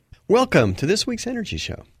Welcome to this week's Energy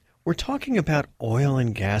Show. We're talking about oil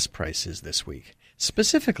and gas prices this week.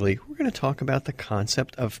 Specifically, we're going to talk about the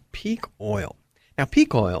concept of peak oil. Now,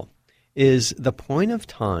 peak oil is the point of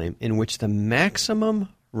time in which the maximum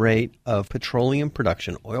rate of petroleum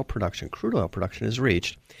production, oil production, crude oil production is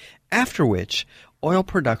reached, after which oil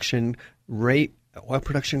production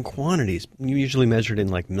quantities, usually measured in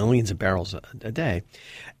like millions of barrels a day,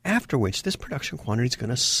 after which this production quantity is going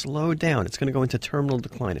to slow down. It's going to go into terminal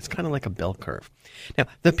decline. It's kind of like a bell curve. Now,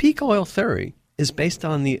 the peak oil theory is based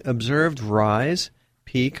on the observed rise,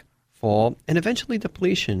 peak, fall, and eventually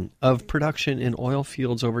depletion of production in oil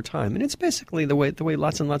fields over time. And it's basically the way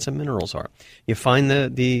lots and lots of minerals are. You find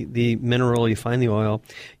the mineral, you find the oil,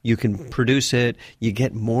 you can produce it, you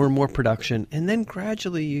get more and more production, and then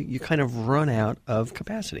gradually you kind of run out of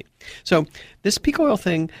capacity. So this peak oil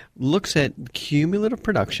thing looks at cumulative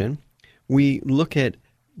production. We look at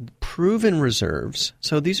proven reserves.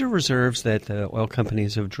 So these are reserves that oil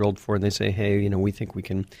companies have drilled for, and they say, hey, we think we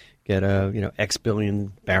can get X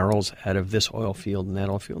billion barrels out of this oil field and that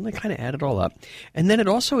oil field, and they kind of add it all up. And then it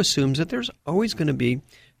also assumes that there's always going to be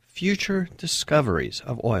future discoveries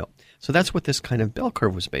of oil. So that's what this kind of bell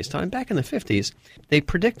curve was based on. Back in the 50s, they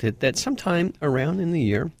predicted that sometime around in the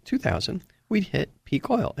year 2000, we'd hit peak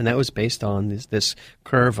oil. And that was based on this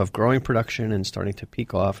curve of growing production and starting to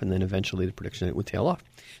peak off, and then eventually the prediction it would tail off.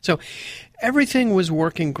 So everything was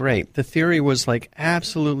working great. The theory was like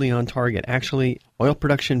absolutely on target. Actually, oil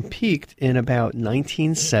production peaked in about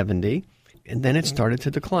 1970, and then it started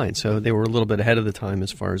to decline. So they were a little bit ahead of the time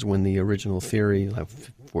as far as when the original theory, like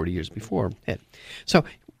 40 years before, hit. So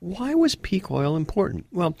why was peak oil important?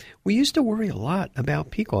 Well, we used to worry a lot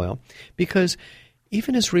about peak oil because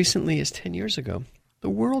even as recently as 10 years ago, the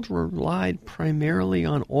world relied primarily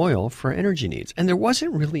on oil for energy needs, and there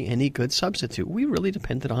wasn't really any good substitute. We really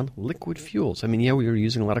depended on liquid fuels. I mean, we were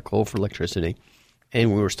using a lot of coal for electricity,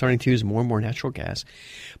 and we were starting to use more and more natural gas.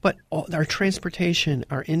 But our transportation,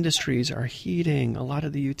 our industries, our heating, a lot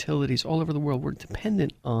of the utilities all over the world were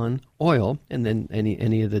dependent on oil, and then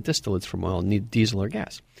any of the distillates from oil, need diesel or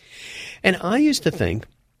gas. And I used to think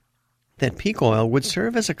that peak oil would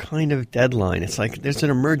serve as a kind of deadline. It's like there's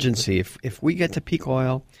an emergency. If we get to peak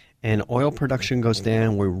oil and oil production goes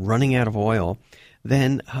down, we're running out of oil,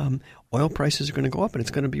 then oil prices are going to go up, and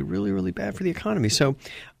it's going to be really, really bad for the economy. So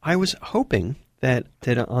I was hoping that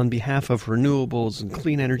on behalf of renewables and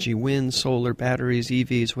clean energy, wind, solar, batteries,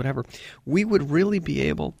 EVs, whatever, we would really be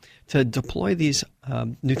able to deploy these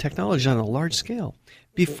new technologies on a large scale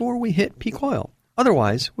before we hit peak oil.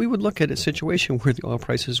 Otherwise, we would look at a situation where the oil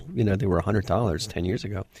prices, they were $100 10 years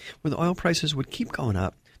ago, where the oil prices would keep going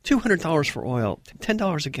up, $200 for oil,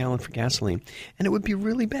 $10 a gallon for gasoline, and it would be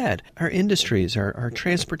really bad. Our industries, our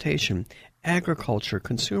transportation, agriculture,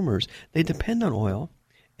 consumers, they depend on oil.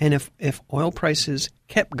 And if oil prices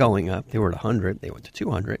kept going up, they were at 100, they went to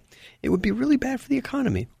 200, it would be really bad for the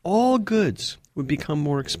economy. All goods would become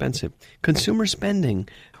more expensive. Consumer spending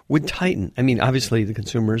would tighten. I mean, obviously the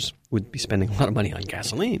consumers would be spending a lot of money on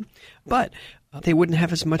gasoline, but they wouldn't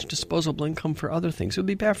have as much disposable income for other things. It would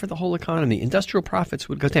be bad for the whole economy. Industrial profits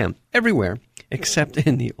would go down everywhere except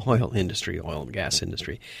in the oil industry, oil and gas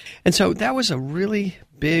industry. And so that was a really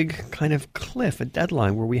big kind of cliff, a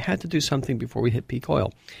deadline where we had to do something before we hit peak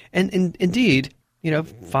oil. And indeed,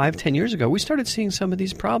 5-10 years ago, we started seeing some of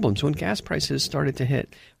these problems when gas prices started to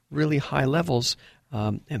hit really high levels.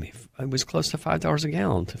 It was close to $5 a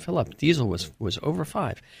gallon to fill up. Diesel was over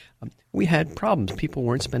 $5. We had problems. People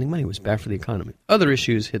weren't spending money. It was bad for the economy. Other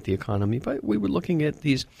issues hit the economy, but we were looking at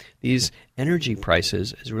these energy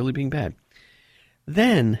prices as really being bad.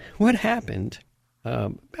 Then what happened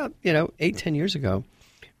about 8-10 years ago?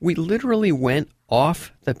 We literally went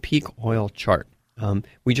off the peak oil chart.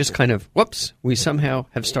 We just kind of we somehow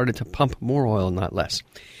have started to pump more oil, not less.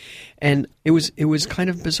 And it was kind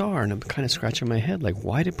of bizarre, and I'm kind of scratching my head, like,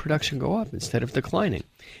 why did production go up instead of declining?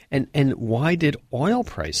 And why did oil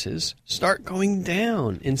prices start going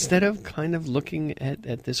down instead of kind of looking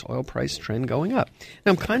at this oil price trend going up?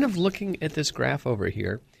 Now, I'm kind of looking at this graph over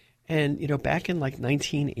here, and, back in like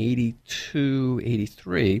 1982,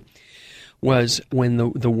 83, was when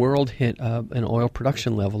the world hit an oil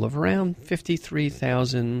production level of around 53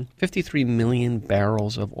 million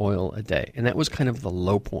barrels of oil a day. And that was kind of the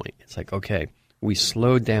low point. It's like, okay, we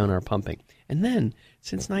slowed down our pumping. And then,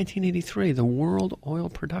 since 1983, the world oil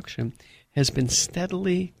production has been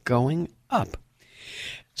steadily going up.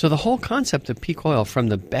 So the whole concept of peak oil, from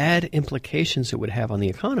the bad implications it would have on the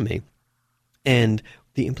economy and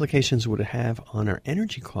the implications it would have on our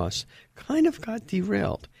energy costs, kind of got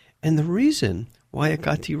derailed. And the reason why it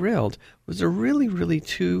got derailed was there really, really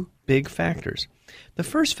two big factors. The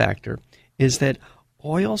first factor is that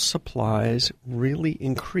oil supplies really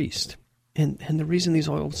increased. And the reason these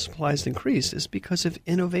oil supplies increased is because of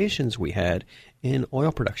innovations we had in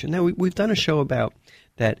oil production. Now, we've done a show about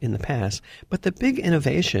that in the past, but the big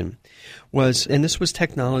innovation was, and this was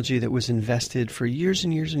technology that was invested for years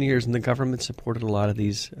and years and years, and the government supported a lot of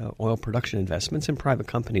these oil production investments, and private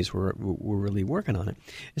companies were really working on it,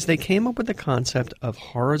 is they came up with the concept of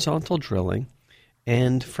horizontal drilling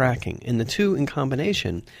and fracking. And the two in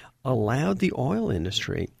combination allowed the oil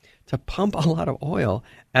industry to pump a lot of oil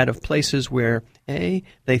out of places where, A,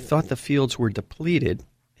 they thought the fields were depleted,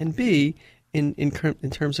 and B, in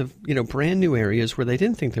terms of brand new areas where they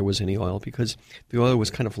didn't think there was any oil because the oil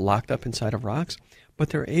was kind of locked up inside of rocks, but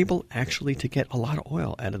they're able actually to get a lot of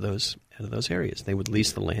oil out of those areas. They would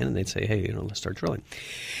lease the land and they'd say, hey, let's start drilling.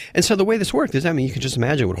 And so the way this worked is, you can just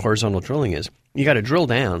imagine what horizontal drilling is. You got to drill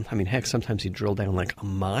down. Heck, sometimes you drill down like a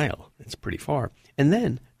mile. It's pretty far. And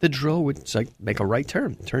then the drill would make a right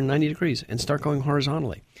turn 90 degrees, and start going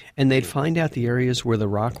horizontally. And they'd find out the areas where the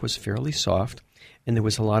rock was fairly soft and there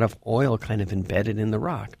was a lot of oil kind of embedded in the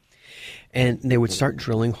rock. And they would start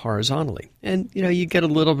drilling horizontally. And, you get a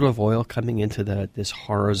little bit of oil coming into this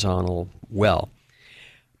horizontal well.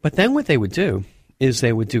 But then what they would do is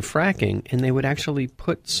they would do fracking, and they would actually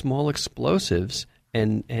put small explosives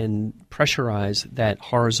and pressurize that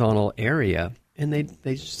horizontal area. And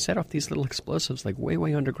they set off these little explosives like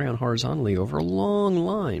way underground horizontally over a long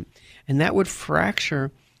line. And that would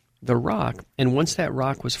fracture the rock, and once that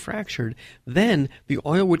rock was fractured, then the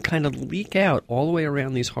oil would kind of leak out all the way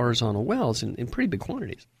around these horizontal wells in pretty big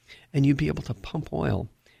quantities. And you'd be able to pump oil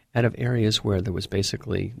out of areas where there was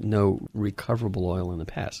basically no recoverable oil in the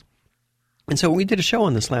past. And so we did a show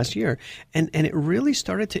on this last year, and it really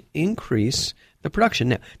started to increase the production.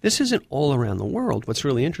 Now, this isn't all around the world. What's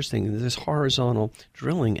really interesting is this horizontal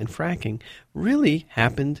drilling and fracking really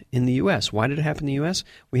happened in the U.S. Why did it happen in the U.S.?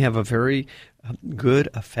 We have a very good,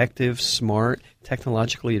 effective, smart,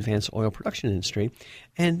 technologically advanced oil production industry.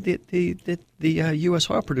 And the U.S.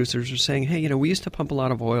 oil producers are saying, hey, we used to pump a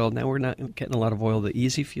lot of oil. Now we're not getting a lot of oil. The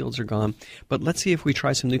easy fields are gone. But let's see if we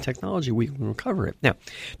try some new technology, we can recover it. Now,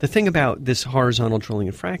 the thing about this horizontal drilling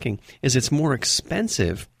and fracking is it's more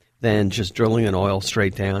expensive than just drilling an oil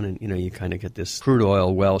straight down and, you kind of get this crude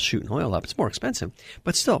oil well shooting oil up. It's more expensive.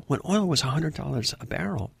 But still, when oil was $100 a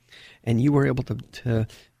barrel and you were able to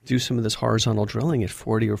do some of this horizontal drilling at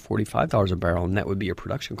 $40 or $45 a barrel, and that would be your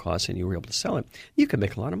production cost, and you were able to sell it, you could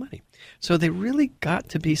make a lot of money. So they really got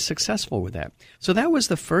to be successful with that. So that was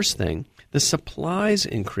the first thing. The supplies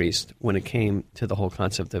increased when it came to the whole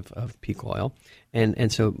concept of peak oil.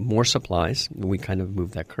 And so more supplies, we kind of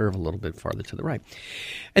moved that curve a little bit farther to the right.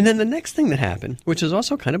 And then the next thing that happened, which is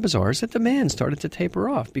also kind of bizarre, is that demand started to taper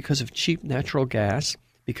off because of cheap natural gas,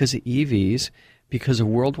 because of EVs, because of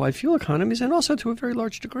worldwide fuel economies, and also to a very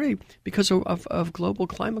large degree because of global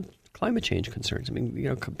climate change concerns.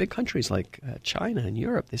 Big countries like China and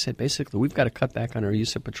Europe, they said basically we've got to cut back on our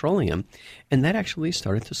use of petroleum, and that actually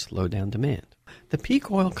started to slow down demand. The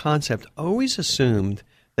peak oil concept always assumed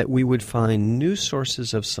that we would find new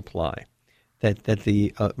sources of supply, that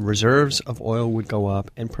the reserves of oil would go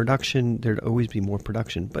up, and production, there'd always be more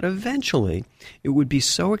production. But eventually, it would be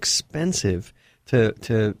so expensive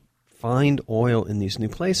to find oil in these new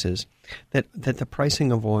places that the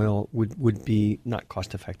pricing of oil would be not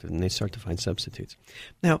cost effective, and they start to find substitutes.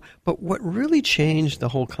 Now, but what really changed the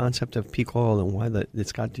whole concept of peak oil and why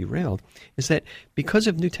it's got derailed is that because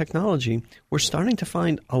of new technology, we're starting to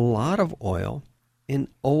find a lot of oil in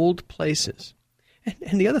old places.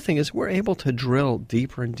 And the other thing is we're able to drill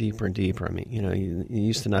deeper and deeper and deeper. You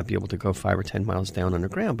used to not be able to go 5 or 10 miles down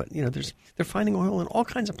underground, but they're finding oil in all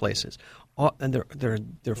kinds of places. And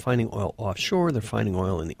they're finding oil offshore, they're finding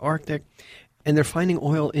oil in the Arctic, and they're finding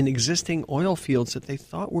oil in existing oil fields that they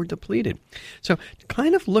thought were depleted. So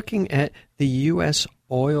kind of looking at the U.S.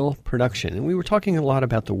 oil production, and we were talking a lot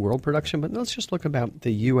about the world production, but let's just look about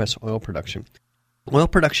the U.S. oil production. Oil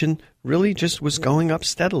production really just was going up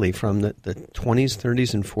steadily from the 20s,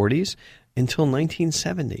 30s, and 40s until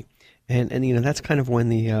 1970. And that's kind of when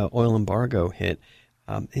the oil embargo hit.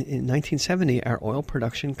 In 1970, our oil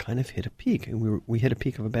production kind of hit a peak. And we hit a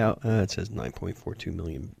peak of about, it says 9.42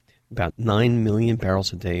 million, about 9 million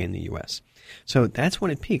barrels a day in the U.S. So that's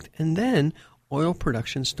when it peaked. And then oil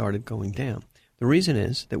production started going down. The reason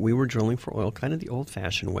is that we were drilling for oil kind of the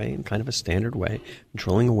old-fashioned way and kind of a standard way,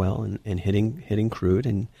 drilling a well and hitting crude.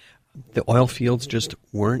 And the oil fields just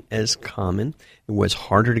weren't as common. It was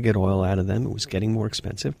harder to get oil out of them. It was getting more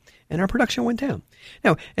expensive. And our production went down.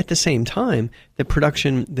 Now, at the same time, the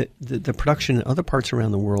production in other parts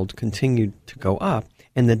around the world continued to go up.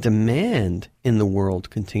 and the demand in the world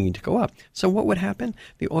continued to go up. So what would happen?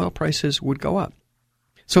 The oil prices would go up.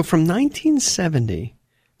 So from 1970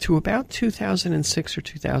 to about 2006 or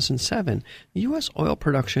 2007, the U.S. oil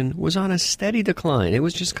production was on a steady decline. It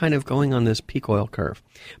was just kind of going on this peak oil curve.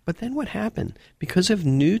 But then what happened? Because of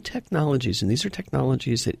new technologies, and these are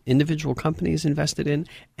technologies that individual companies invested in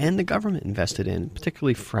and the government invested in,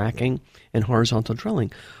 particularly fracking and horizontal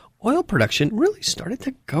drilling, oil production really started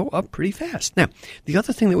to go up pretty fast. Now, the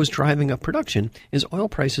other thing that was driving up production is oil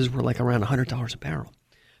prices were like around $100 a barrel.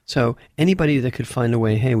 So anybody that could find a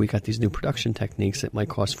way, hey, we got these new production techniques that might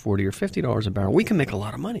cost $40 or $50 a barrel, we can make a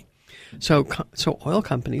lot of money. So oil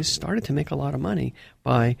companies started to make a lot of money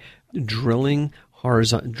by drilling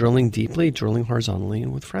deeply, drilling horizontally,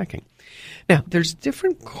 and with fracking. Now, there's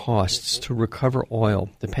different costs to recover oil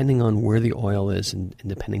depending on where the oil is and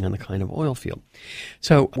depending on the kind of oil field.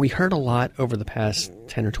 So we heard a lot over the past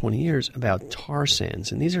 10 or 20 years about tar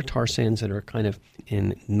sands, and these are tar sands that are kind of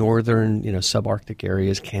in northern, subarctic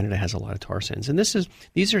areas. Canada has a lot of tar sands, and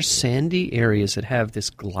these are sandy areas that have this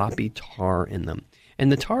gloppy tar in them,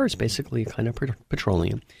 and the tar is basically a kind of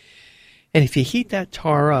petroleum. And if you heat that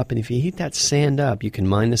tar up, and if you heat that sand up, you can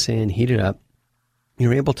mine the sand, heat it up.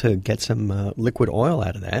 You're able to get some liquid oil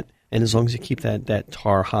out of that. And as long as you keep that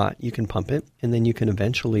tar hot, you can pump it, and then you can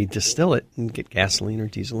eventually distill it and get gasoline or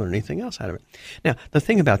diesel or anything else out of it. Now, the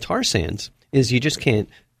thing about tar sands is you just can't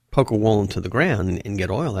poke a hole into the ground and get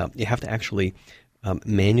oil out. You have to actually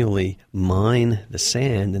manually mine the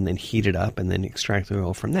sand and then heat it up and then extract the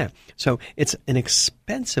oil from that. So it's an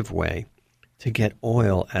expensive way to get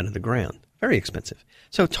oil out of the ground. Very expensive.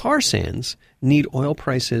 So tar sands need oil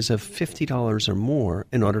prices of $50 or more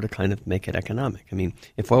in order to kind of make it economic. I mean,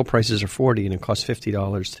 if oil prices are $40 and it costs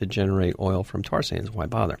 $50 to generate oil from tar sands, why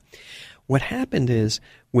bother? What happened is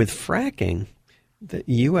with fracking, the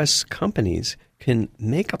U.S. companies can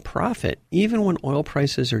make a profit even when oil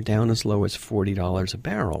prices are down as low as $40 a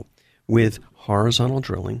barrel with horizontal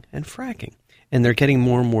drilling and fracking. And they're getting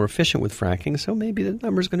more and more efficient with fracking, so maybe the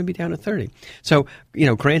number is going to be down to 30. So,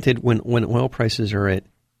 granted, when oil prices are at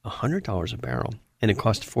 $100 a barrel and it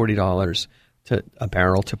costs $40 a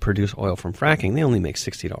barrel to produce oil from fracking, they only make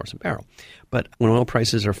 $60 a barrel. But when oil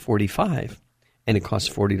prices are $45 and it costs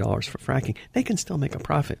 $40 for fracking, they can still make a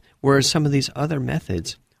profit. Whereas some of these other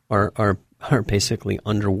methods are basically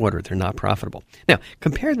underwater. They're not profitable. Now,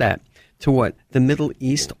 compare that to what the Middle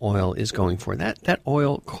East oil is going for. That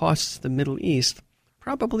oil costs the Middle East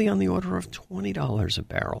probably on the order of $20 a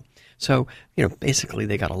barrel. So, basically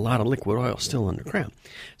they got a lot of liquid oil still underground.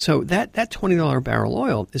 So that $20 barrel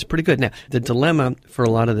oil is pretty good. Now, the dilemma for a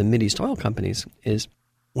lot of the Mideast oil companies is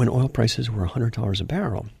when oil prices were $100 a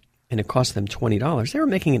barrel and it cost them $20, they were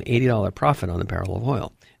making an $80 profit on a barrel of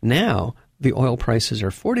oil. Now, the oil prices are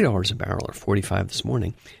 $40 a barrel, or $45 this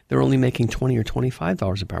morning. They're only making $20 or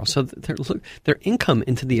 $25 a barrel. So their income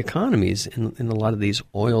into the economies in a lot of these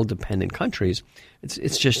oil-dependent countries,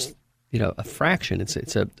 it's just a fraction.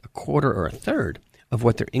 It's a quarter or a third of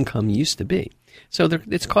what their income used to be. So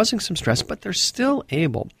it's causing some stress, but they're still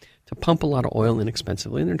able to pump a lot of oil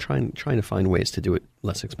inexpensively, and they're trying to find ways to do it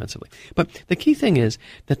less expensively. But the key thing is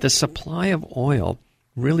that the supply of oil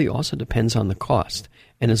really also depends on the cost.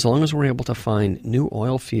 And as long as we're able to find new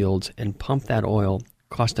oil fields and pump that oil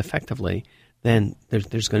cost effectively, then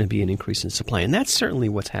there's going to be an increase in supply. And that's certainly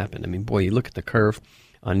what's happened. I mean, boy, you look at the curve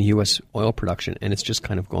on U.S. oil production, and it's just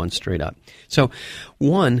kind of gone straight up. So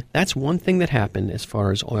that's one thing that happened as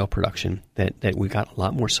far as oil production, that we got a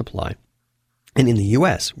lot more supply. And in the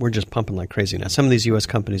U.S., we're just pumping like crazy now. Some of these U.S.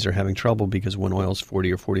 companies are having trouble because when oil's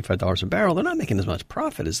 $40 or $45 a barrel, they're not making as much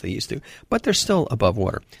profit as they used to, but they're still above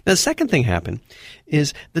water. Now, the second thing happened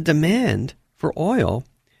is the demand for oil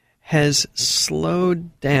has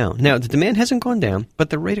slowed down. Now, the demand hasn't gone down,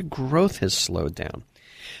 but the rate of growth has slowed down.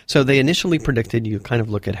 So they initially predicted, you kind of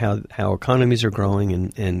look at how economies are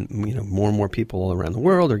growing and more and more people all around the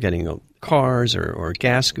world are getting cars or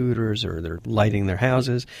gas scooters, or they're lighting their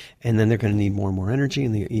houses, and then they're going to need more and more energy,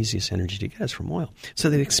 and the easiest energy to get is from oil. So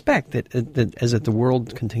they expect that as the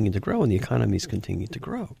world continued to grow and the economies continue to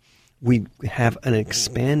grow, we have an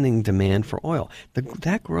expanding demand for oil.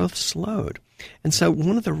 That growth slowed. And so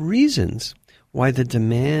one of the reasons why the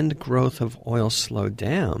demand growth of oil slowed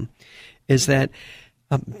down is that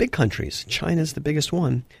big countries, China's the biggest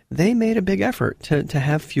one, they made a big effort to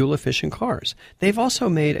have fuel-efficient cars. They've also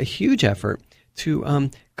made a huge effort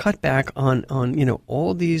to cut back on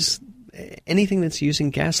all these anything that's using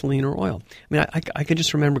gasoline or oil. I mean, I could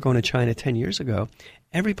just remember going to China 10 years ago.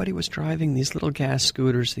 Everybody was driving these little gas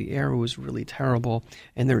scooters. The air was really terrible,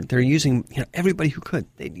 and they're using, everybody who could.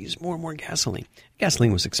 They'd use more and more gasoline.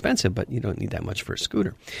 Gasoline was expensive, but you don't need that much for a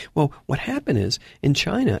scooter. Well, what happened is in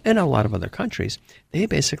China and a lot of other countries, they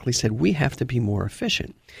basically said we have to be more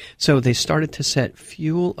efficient. So they started to set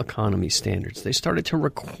fuel economy standards. They started to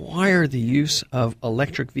require the use of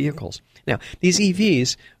electric vehicles. Now, these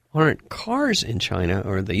EVs aren't cars in China,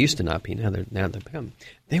 or they used to not be. Now they've become.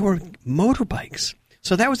 They were motorbikes.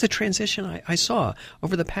 So that was the transition I saw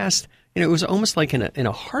over the past. It was almost like in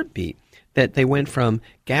a heartbeat that they went from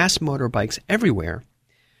gas motorbikes everywhere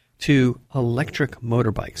to electric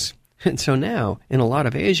motorbikes. And so now, in a lot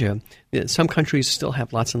of Asia, some countries still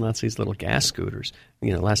have lots and lots of these little gas scooters.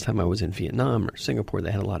 Last time I was in Vietnam or Singapore, they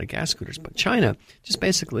had a lot of gas scooters. But China, just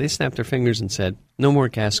basically, they snapped their fingers and said, no more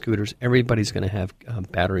gas scooters. Everybody's going to have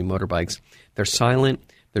battery motorbikes. They're silent.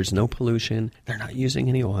 There's no pollution. They're not using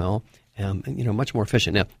any oil. Much more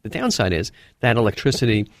efficient. Now, the downside is that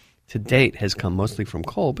electricity to date has come mostly from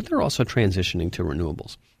coal, but they're also transitioning to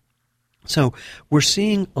renewables. So we're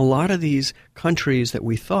seeing a lot of these countries that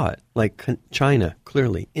we thought, like China,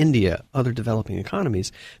 clearly, India, other developing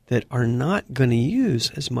economies, that are not going to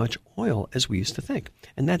use as much oil as we used to think.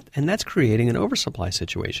 And that's creating an oversupply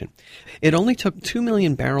situation. It only took 2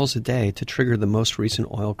 million barrels a day to trigger the most recent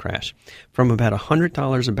oil crash, from about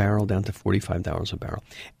 $100 a barrel down to $45 a barrel.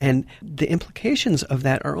 And the implications of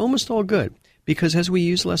that are almost all good. Because as we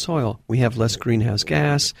use less oil, we have less greenhouse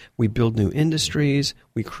gas, we build new industries,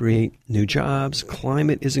 we create new jobs,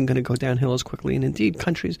 climate isn't going to go downhill as quickly, and indeed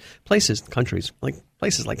places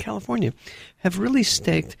like California have really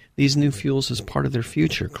staked these new fuels as part of their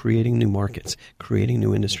future, creating new markets, creating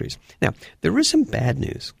new industries. Now, there is some bad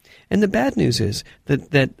news, and the bad news is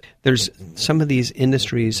that there's some of these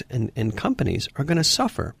industries and companies are going to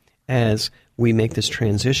suffer as we make this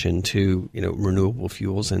transition to renewable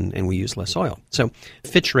fuels and we use less oil. So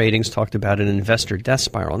Fitch Ratings talked about an investor death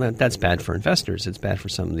spiral. And that's bad for investors. It's bad for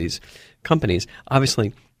some of these companies.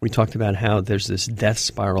 Obviously, we talked about how there's this death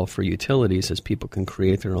spiral for utilities as people can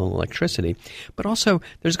create their own electricity. But also,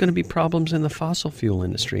 there's going to be problems in the fossil fuel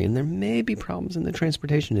industry, and there may be problems in the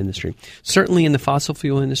transportation industry. Certainly in the fossil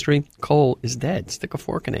fuel industry, coal is dead. Stick a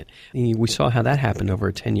fork in it. We saw how that happened over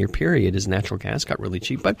a 10-year period as natural gas got really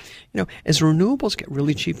cheap. But, as renewables get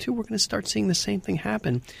really cheap too, we're going to start seeing the same thing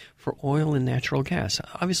happen for oil and natural gas.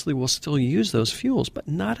 Obviously, we'll still use those fuels, but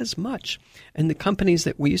not as much. And the companies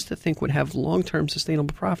that we used to think would have long-term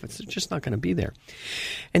sustainable profits, they're just not going to be there.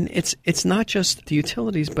 And it's not just the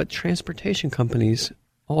utilities, but transportation companies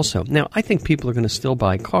also. Now, I think people are going to still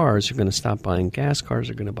buy cars. They're going to stop buying gas cars.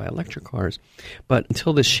 They're going to buy electric cars. But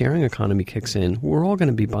until this sharing economy kicks in, we're all going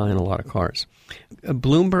to be buying a lot of cars.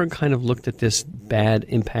 Bloomberg kind of looked at this bad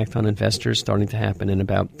impact on investors starting to happen in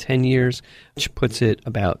about 10 years, which puts it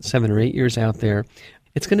about 7 or 8 years out there.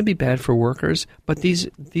 It's going to be bad for workers, but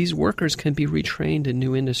these workers can be retrained in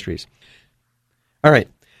new industries. All right.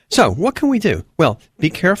 So what can we do? Well, be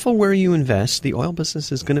careful where you invest. The oil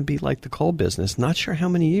business is going to be like the coal business. Not sure how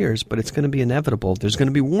many years, but it's going to be inevitable. There's going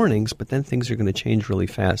to be warnings, but then things are going to change really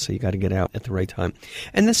fast, so you got to get out at the right time.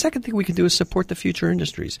 And the second thing we can do is support the future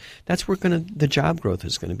industries. That's where the job growth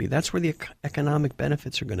is going to be. That's where the economic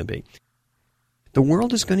benefits are going to be. The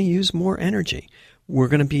world is going to use more energy. We're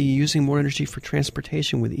going to be using more energy for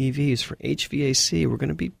transportation with EVs, for HVAC. We're going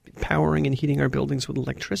to be powering and heating our buildings with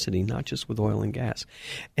electricity, not just with oil and gas.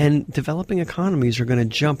 And developing economies are going to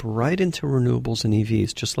jump right into renewables and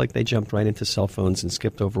EVs, just like they jumped right into cell phones and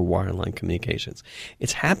skipped over wireline communications.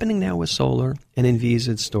 It's happening now with solar and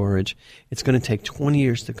NVIDIA storage. It's going to take 20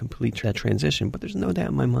 years to complete that transition, but there's no doubt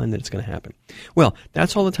in my mind that it's going to happen. Well,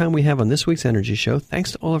 that's all the time we have on this week's Energy Show.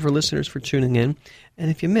 Thanks to all of our listeners for tuning in. And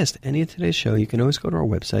if you missed any of today's show, you can always go to our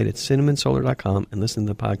website at cinnamonsolar.com and listen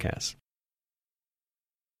to the podcast.